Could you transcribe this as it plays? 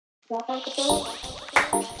You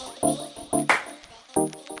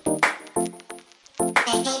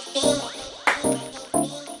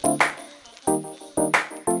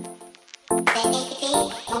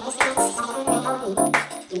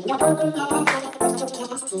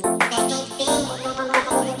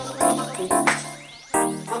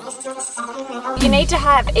need to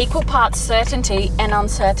have equal parts certainty and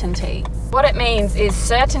uncertainty. What it means is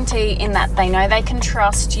certainty in that they know they can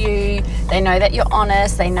trust you, they know that you're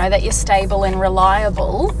honest, they know that you're stable and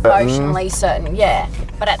reliable, emotionally certain, yeah.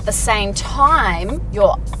 But at the same time,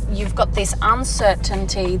 you've got this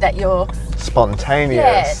uncertainty that you're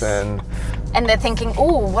spontaneous, yes. And they're thinking,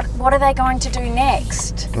 oh, what are they going to do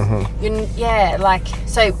next?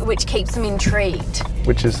 So which keeps them intrigued.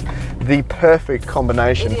 Which is the perfect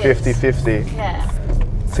combination, 50-50. Yeah.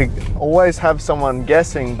 To always have someone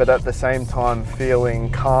guessing, but at the same time feeling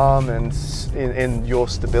calm and in your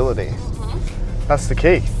stability. That's the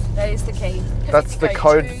key. That is the key. That's the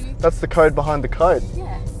code. That's the code behind the code.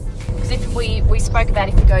 Yeah. Because if we spoke about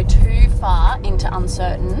if you go too far into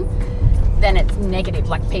uncertain, then it's negative.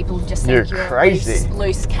 Like people just think you're crazy.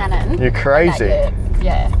 Loose cannon. You're crazy. Cray.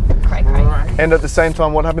 And at the same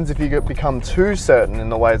time, what happens if you become too certain in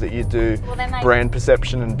the way that you do brand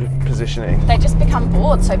perception and positioning? They just become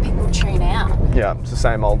bored, so people tune out. Yeah, it's the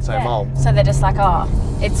same old, same old. So they're just like, oh,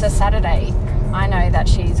 it's a Saturday. I know that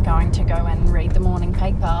she's going to go and read the morning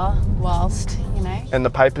paper whilst, And the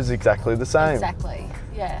paper's exactly the same. Exactly,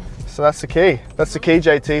 yeah. So that's the key. That's the key,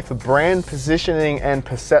 JT, for brand positioning and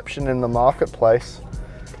perception in the marketplace.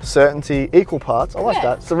 Certainty, equal parts. I like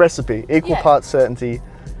that. It's the recipe. Equal parts certainty,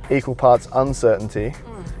 equal parts uncertainty.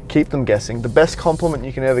 Keep them guessing. The best compliment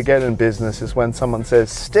you can ever get in business is when someone says,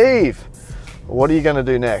 Steve, what are you going to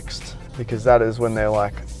do next? Because that is when they're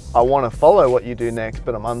like, I want to follow what you do next,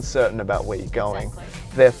 but I'm uncertain about where you're going.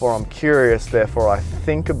 Exactly. Therefore, I'm curious. Therefore, I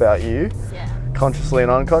think about you. Consciously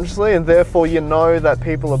and unconsciously, and therefore you know that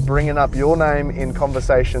people are bringing up your name in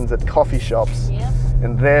conversations at coffee shops,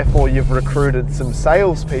 and therefore you've recruited some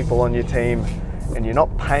salespeople on your team and you're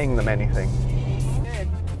not paying them anything. Good.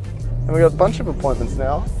 And we've got a bunch of appointments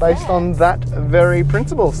now based on that very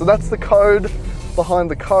principle. So that's the code behind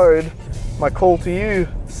the code. My call to you,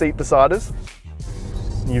 seat besiders,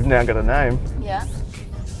 you've now got a name. Yeah.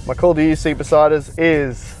 My call to you, seat besiders,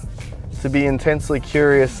 is to be intensely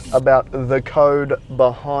curious about the code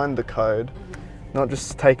behind the code, not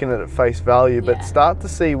just taking it at face value, but start to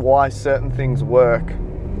see why certain things work.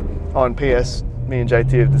 Oh, and PS, me and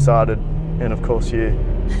JT have decided, and of course you,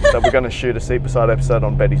 that we're going to shoot a Seat Beside episode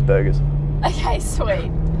on Betty's Burgers. Okay,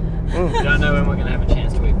 sweet. We don't know when we're going to have a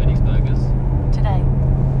chance to eat Betty's Burgers. Today.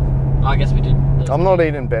 Oh, I guess we did. I'm not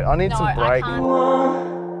eating Bet. I need some break. I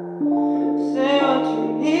can't. Say what you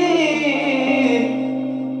need.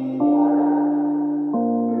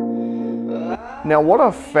 Now what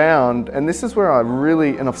I've found, and this is where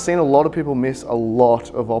and I've seen a lot of people miss a lot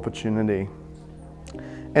of opportunity,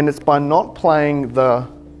 and it's by not playing the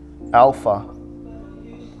alpha.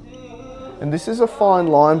 And this is a fine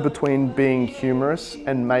line between being humorous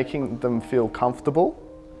and making them feel comfortable.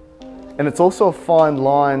 And it's also a fine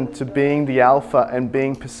line to being the alpha and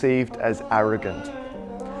being perceived as arrogant.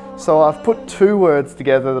 So I've put two words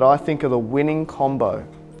together that I think are the winning combo,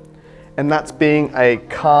 and that's being a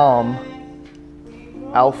calm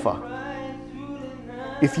alpha.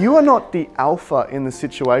 If you are not the alpha in the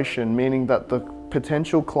situation, meaning that the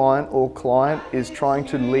potential client or client is trying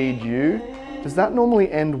to lead you, does that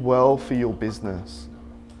normally end well for your business?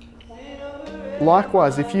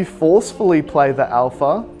 Likewise, if you forcefully play the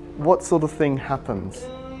alpha, what sort of thing happens?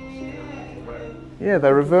 Yeah,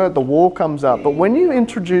 they revert, the wall comes up. But when you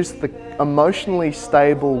introduce the emotionally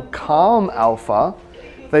stable, calm alpha,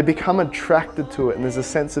 they become attracted to it, and there's a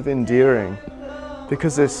sense of endearing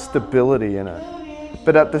because there's stability in it.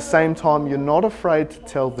 But at the same time, you're not afraid to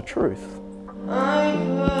tell the truth.